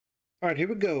All right, here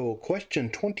we go. Question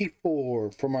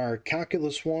 24 from our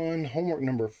Calculus 1, homework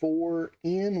number 4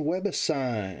 in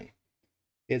WebAssign.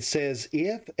 It says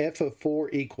if f of 4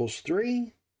 equals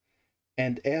 3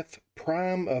 and f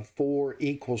prime of 4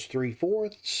 equals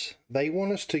 3/4, they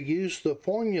want us to use the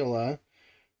formula,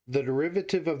 the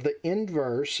derivative of the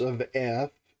inverse of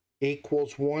f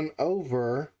equals 1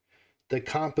 over the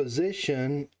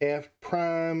composition f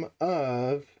prime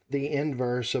of the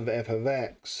inverse of f of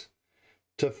x,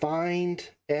 to find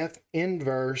f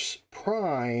inverse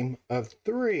prime of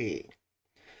 3.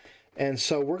 And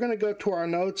so we're going to go to our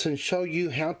notes and show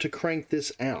you how to crank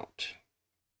this out.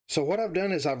 So what I've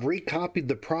done is I've recopied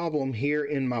the problem here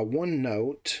in my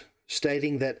OneNote,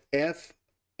 stating that f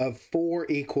of 4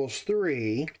 equals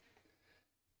 3,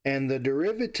 and the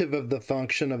derivative of the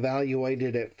function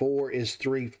evaluated at 4 is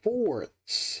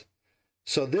 3/4.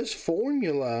 So this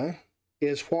formula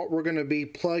is what we're going to be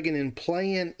plugging and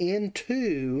playing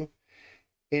into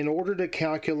in order to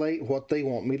calculate what they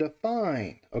want me to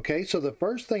find. Okay, so the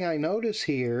first thing I notice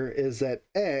here is that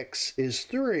x is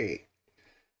 3.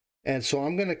 And so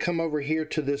I'm going to come over here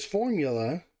to this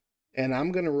formula and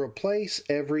I'm going to replace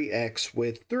every x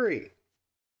with 3.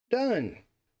 Done.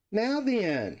 Now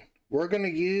then, we're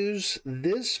going to use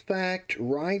this fact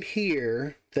right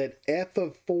here that f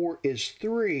of 4 is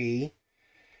 3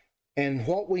 and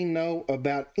what we know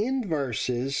about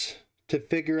inverses to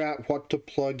figure out what to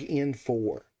plug in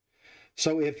for.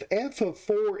 So if f of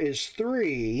 4 is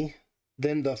 3,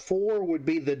 then the 4 would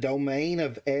be the domain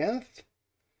of f,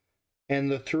 and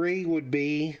the 3 would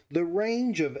be the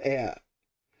range of f.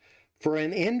 For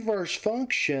an inverse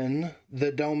function,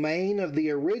 the domain of the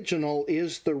original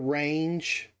is the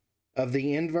range of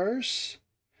the inverse,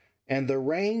 and the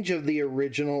range of the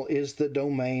original is the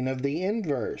domain of the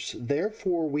inverse.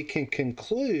 Therefore, we can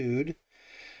conclude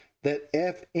that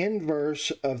f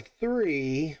inverse of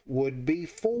 3 would be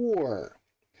 4.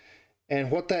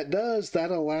 And what that does,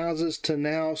 that allows us to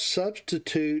now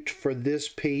substitute for this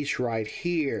piece right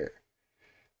here.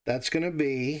 That's going to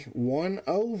be 1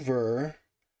 over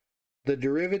the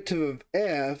derivative of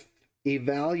f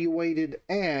evaluated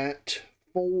at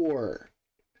 4.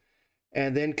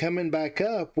 And then coming back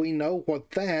up, we know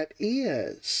what that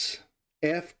is.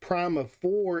 F prime of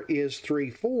 4 is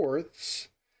 3/4.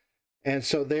 And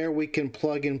so there we can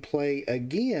plug and play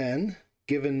again,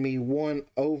 giving me 1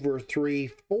 over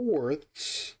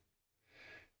 3/4.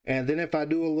 And then if I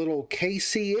do a little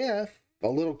KCF, a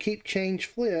little keep change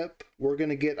flip, we're going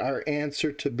to get our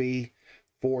answer to be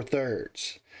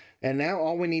 4/3. And now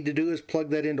all we need to do is plug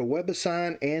that into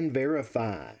WebAssign and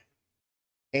verify.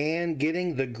 And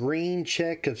getting the green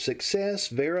check of success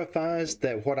verifies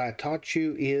that what I taught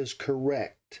you is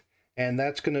correct. And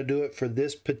that's going to do it for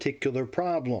this particular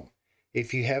problem.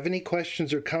 If you have any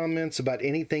questions or comments about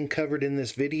anything covered in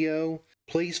this video,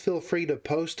 please feel free to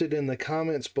post it in the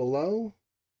comments below,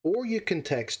 or you can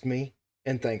text me.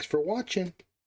 And thanks for watching.